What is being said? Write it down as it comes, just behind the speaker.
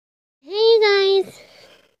guys,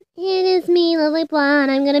 it is me, Lily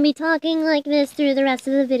Blonde. I'm gonna be talking like this through the rest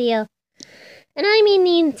of the video. And I mean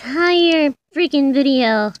the entire freaking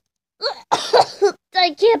video.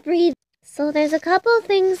 I can't breathe. So there's a couple of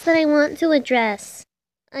things that I want to address.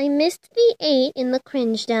 I missed the 8 in the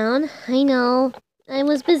cringe down. I know. I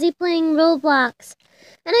was busy playing Roblox.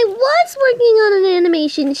 And I was working on an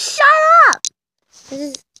animation. Shut up!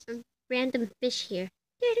 There's a random fish here.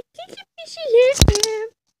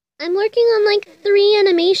 I'm working on like 3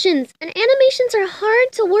 animations, and animations are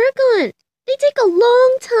hard to work on. They take a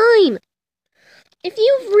long time. If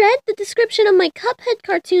you've read the description of my Cuphead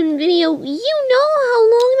cartoon video, you know how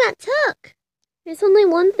long that took. There's only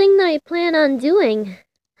one thing that I plan on doing,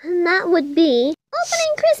 and that would be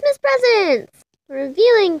opening Christmas presents.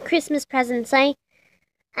 Revealing Christmas presents. I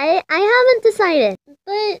haven't decided,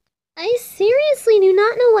 but I seriously do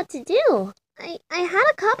not know what to do. I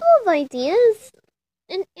had a couple of ideas,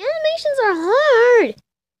 and animations are hard.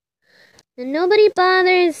 And nobody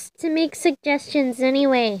bothers to make suggestions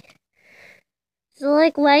anyway. So,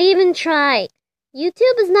 like, why even try?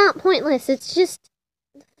 YouTube is not pointless, it's just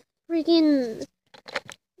freaking...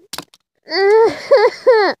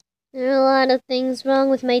 There are a lot of things wrong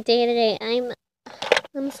with my day-to-day.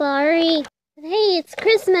 I'm sorry. But hey, it's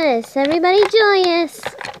Christmas. Everybody joyous.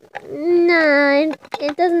 Nah,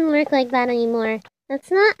 it doesn't work like that anymore.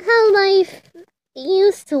 That's not how life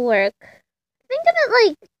used to work. Think of it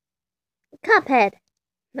like Cuphead.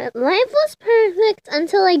 But life was perfect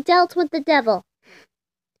until I dealt with the devil.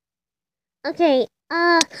 Okay,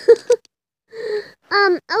 a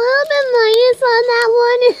little bit minus on that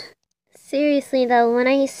one. Seriously though, when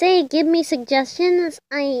I say give me suggestions,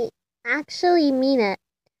 I actually mean it.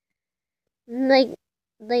 Like,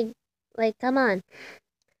 come on.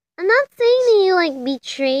 I'm not saying that you, like,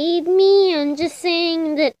 betrayed me. I'm just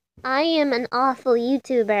saying that I am an awful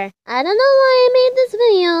YouTuber. I don't know why I made this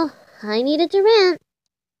video. I needed to rant.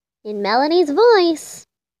 In Melode's voice.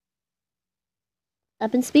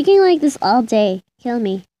 I've been speaking like this all day. Kill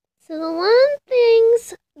me. So the one thing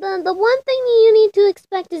that you need to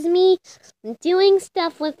expect is me doing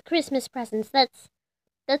stuff with Christmas presents. That's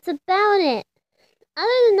about it. Other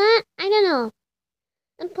than that, I don't know.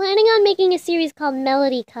 I'm planning on making a series called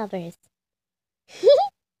Melody Covers.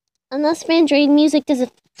 Unless fandroid music does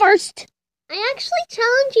it first. I actually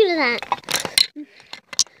challenge you to that. We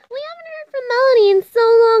haven't heard from Melody in so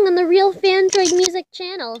long on the Real Fandroid Music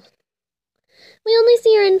channel. We only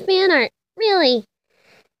see her in fan art. Really.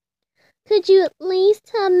 Could you at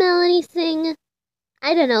least have Melody sing,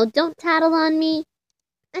 I don't know, Don't Tattle on Me?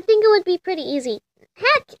 I think it would be pretty easy.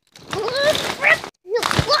 Heck!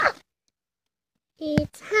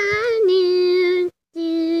 It's high noon.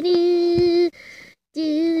 Do-do.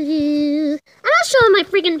 Do-do. I'm not showing my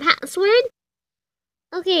freaking password.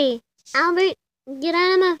 Okay, Albert, get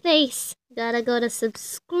out of my face. Gotta go to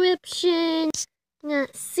subscription. We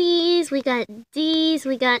got C's, we got D's,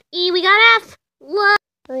 we got E, we got F. What?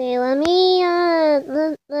 Okay, let me I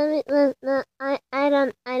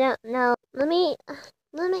don't know. Let me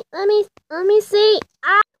see.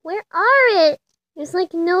 Ah, where are it? There's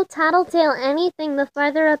like no tattletale anything the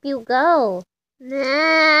farther up you go.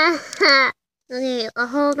 Nah. Okay,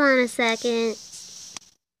 hold on a second.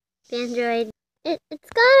 Fandroid. It's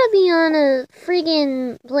gotta be on a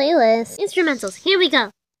friggin' playlist. Instrumentals, here we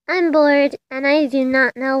go. I'm bored, and I do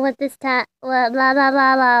not know what this blah blah blah blah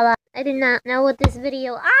blah blah. I do not know what this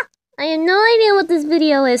video, I have no idea what this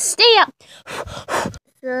video is. Stay up!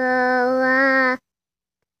 So,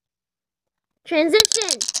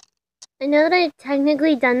 transition! I know that I've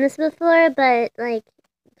technically done this before, but, like,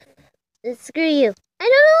 screw you. I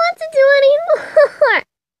don't know what to do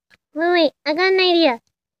anymore! Wait, I got an idea.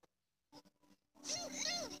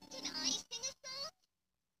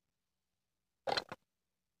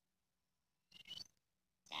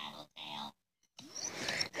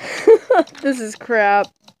 This is crap.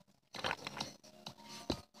 I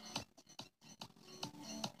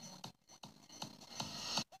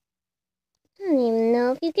don't even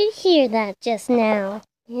know if you could hear that just now.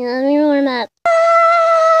 Yeah, let me warm up.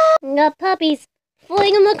 Got puppies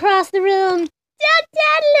fling them across the room. Dad,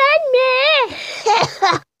 let me.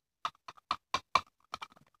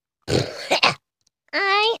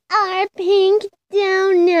 I are pink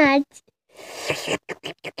donut.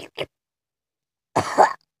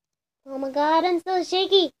 Oh my god, I'm so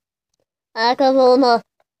shaky. Akaboma.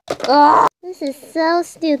 This is so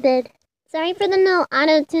stupid. Sorry for the no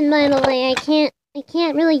auto-tune, by the way. I can't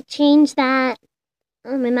really change that.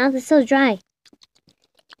 Oh, my mouth is so dry.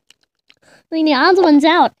 I mean, the odd one's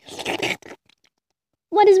out.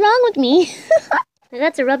 What is wrong with me?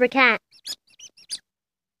 That's a rubber cat.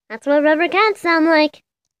 That's what rubber cats sound like.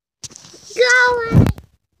 Go away!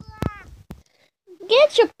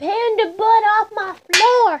 Get your panda butt off my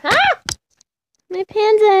floor, huh? My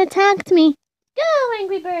panda attacked me. Go,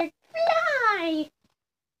 angry bird, fly!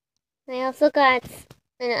 I also got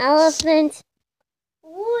an elephant.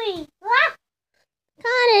 Oi! Ah!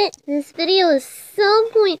 Got it! This video is so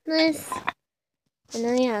pointless. And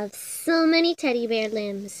I have so many teddy bear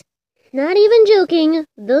limbs. Not even joking,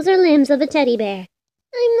 those are limbs of a teddy bear.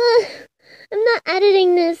 I'm not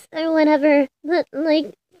editing this or whatever, but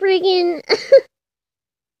like, friggin'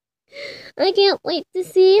 I can't wait to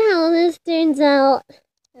see how this turns out.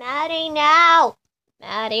 Maddie, no!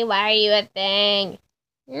 Maddie, why are you a thing?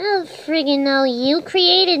 Oh, friggin' no, you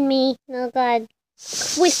created me. Oh god.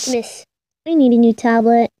 Christmas. I need a new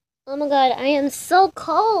tablet. Oh my god, I am so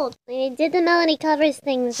cold. I did the melody covers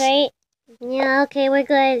things, right? Yeah, okay, we're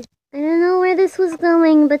good. I don't know where this was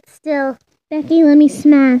going, but still. Becky, let me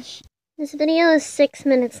smash. This video is 6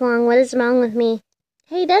 minutes long. What is wrong with me?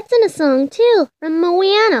 Hey, that's in a song too, from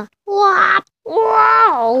Moana. Wop!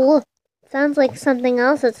 Wow! Sounds like something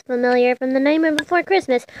else that's familiar from The Nightmare Before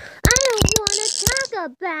Christmas. I don't want to talk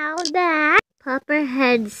about that. Pop her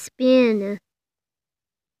head spin.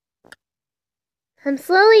 I'm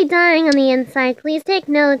slowly dying on the inside. Please take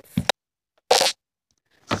notes.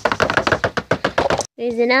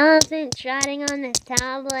 There's an elephant trotting on this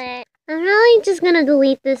tablet. I'm really just gonna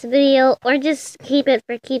delete this video or just keep it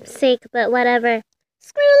for keep's sake, but whatever.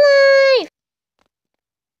 Screw life!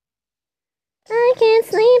 I can't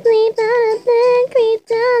sleep, leap out of bed, creep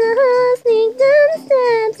down the hall, sneak down the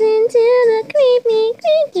steps into the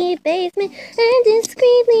creaky basement, and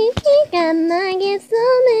discreetly peek. I might get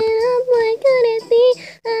something up, what could it be?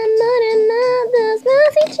 I'm running up those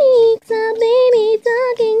mousy cheeks, a baby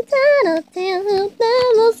talking tattletale who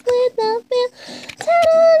babbles without fear.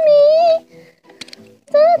 Tattle on me,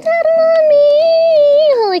 don't tattle on me.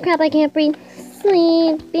 Holy crap, I can't breathe.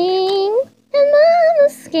 Sleeping. And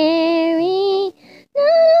Mama's scary. Now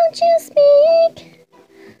don't you speak,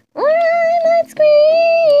 or I might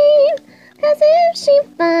scream. 'Cause if she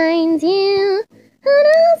finds you, who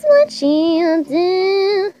knows what she'll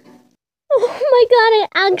do? Oh my god, I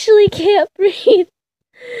actually can't breathe.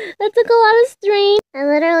 That took a lot of strain. I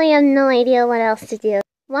literally have no idea what else to do.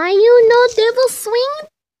 Why you no devil swing?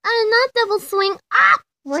 Not devil swing. Ah!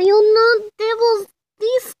 Why you no devil's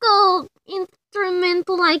disco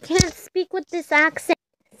instrumental? I can't speak with this accent.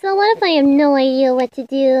 So what if I have no idea what to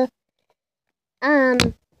do?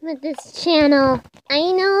 With this channel.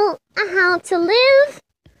 I know how to live.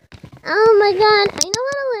 Oh my god, I know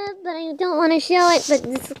how to live, but I don't want to show it, but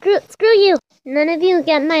screw you. None of you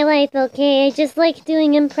get my life, okay? I just like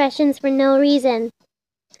doing impressions for no reason.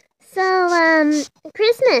 So,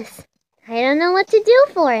 Christmas. I don't know what to do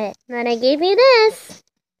for it, but I gave you this.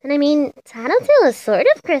 And I mean, Tattletale is sort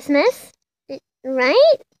of Christmas,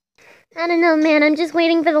 right? I don't know, man. I'm just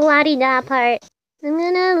waiting for the la-di-da part. I'm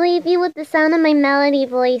gonna leave you with the sound of my melody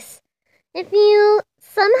voice. If you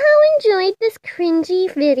somehow enjoyed this cringy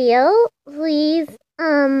video, please,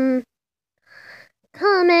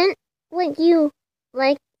 comment what you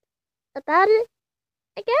liked about it,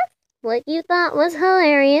 I guess. What you thought was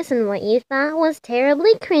hilarious and what you thought was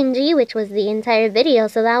terribly cringy, which was the entire video,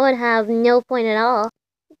 so that would have no point at all.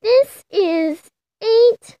 This is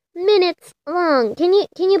 8 minutes long. Can you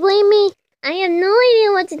blame me? I have no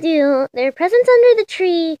idea what to do. There are presents under the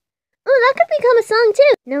tree. Oh, that could become a song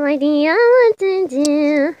too. No idea what to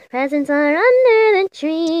do. Presents are under the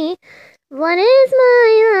tree. What is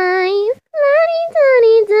my life?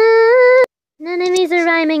 La-di-da-di-da. None of these are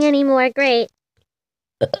rhyming anymore. Great.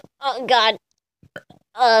 Oh god.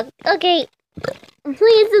 Okay.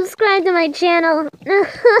 Please subscribe to my channel.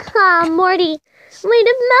 Morty. Wait,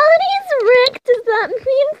 if Melody's Rick, does that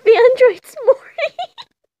mean fandroid's Morty?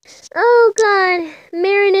 Oh god.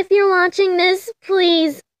 Maren, if you're watching this,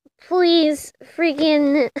 please,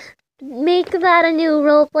 freaking make that a new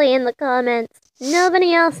roleplay in the comments.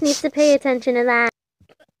 Nobody else needs to pay attention to that.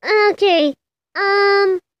 Okay.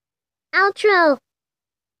 Outro.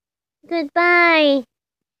 Goodbye.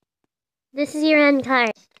 This is your end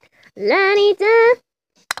card. La-di-da.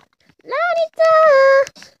 La-di-da.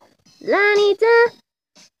 La-di-da.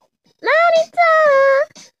 La-di-da.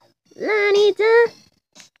 La-di-da.